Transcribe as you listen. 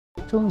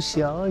种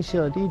小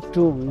小的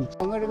种子。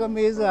我这个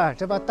妹子啊，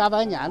这把大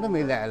半年都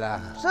没来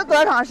了。是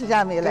多长时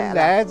间没来了？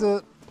来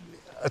就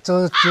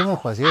进门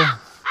喝水。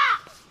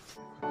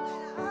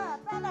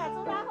咱那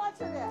走啥好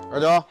吃的？二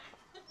舅。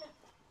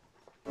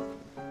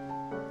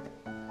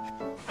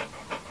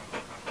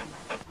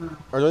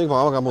二舅，你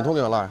帮我把木桶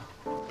给我来。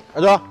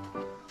二舅。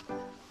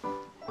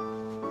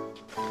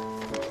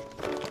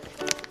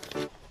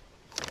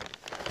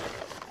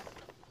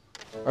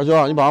二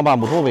舅，你帮我把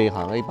木桶喂一下，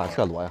我给你把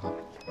车摞一下。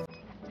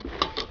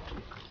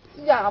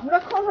呀，我们这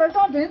烤串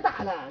长真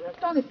大了，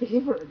长得飞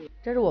分的。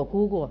这是我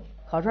姑姑，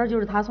烤串就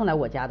是她送来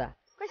我家的。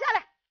快下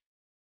来，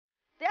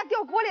等下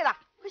掉锅里了，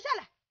快下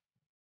来。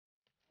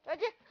来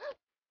这，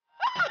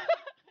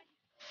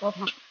多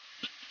胖。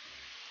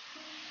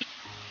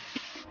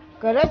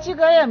搁这几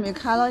个也没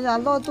看到，家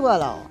老多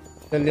了。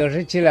这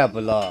67了不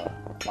老，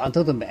光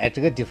头都埋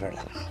这个地方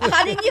了。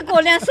哈的，你给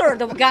我连手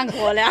都不敢给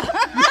我了。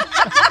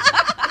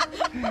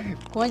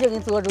我就给你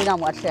做个肉夹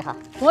馍吃一下。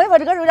我一把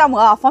这个肉夹馍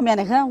啊，方便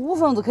的很，5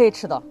分钟就可以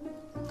吃到。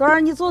到时候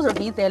你走时候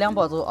给你带2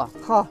包走啊。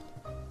好。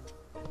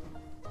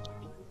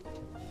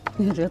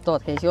你这个刀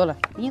太小了，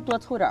给你多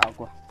凑点儿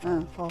锅。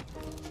好。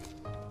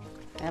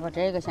来把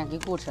这个先给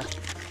姑吃。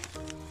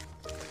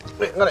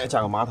对，我来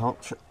加个麻糖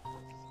吃。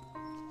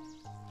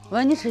我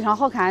说你吃相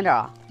好看一点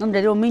啊，我们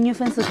这种美女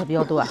粉丝可比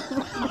较多。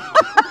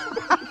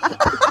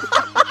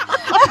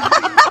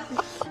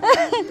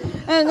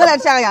我来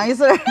加个洋芋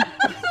丝儿。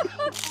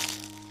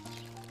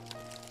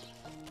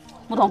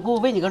木桶姑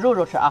喂你个肉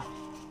肉吃啊，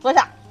坐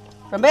下，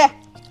准备，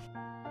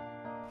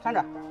看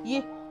着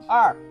，1、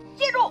2，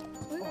记住。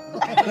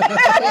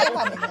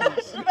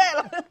失败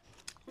了。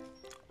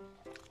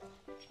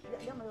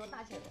两边有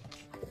大起来。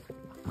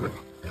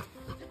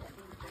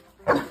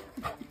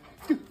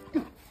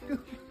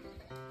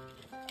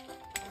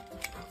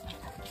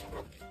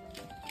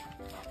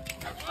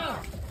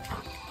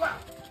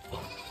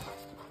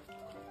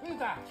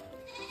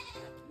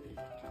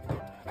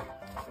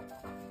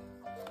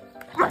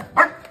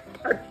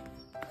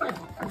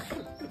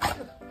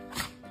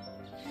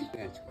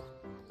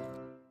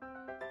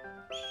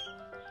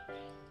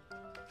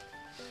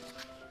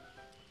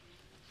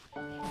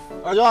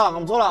二舅，我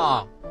们走了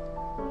啊。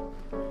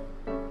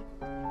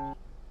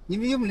你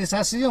们有没得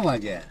啥事情吗？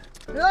姐？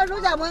这个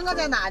肉夹馍我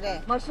在拿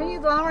着，没事你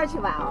昨晚去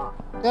玩啊。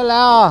再来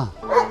啊！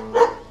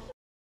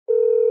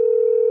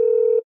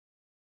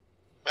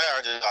喂，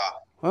二舅。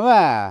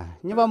喂，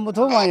你把木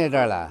头忘在这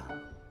儿了？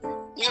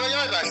你给我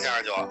要一段时间，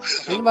二舅。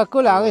你把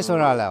狗粮给送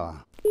上来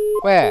吧。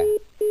喂，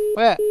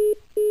喂。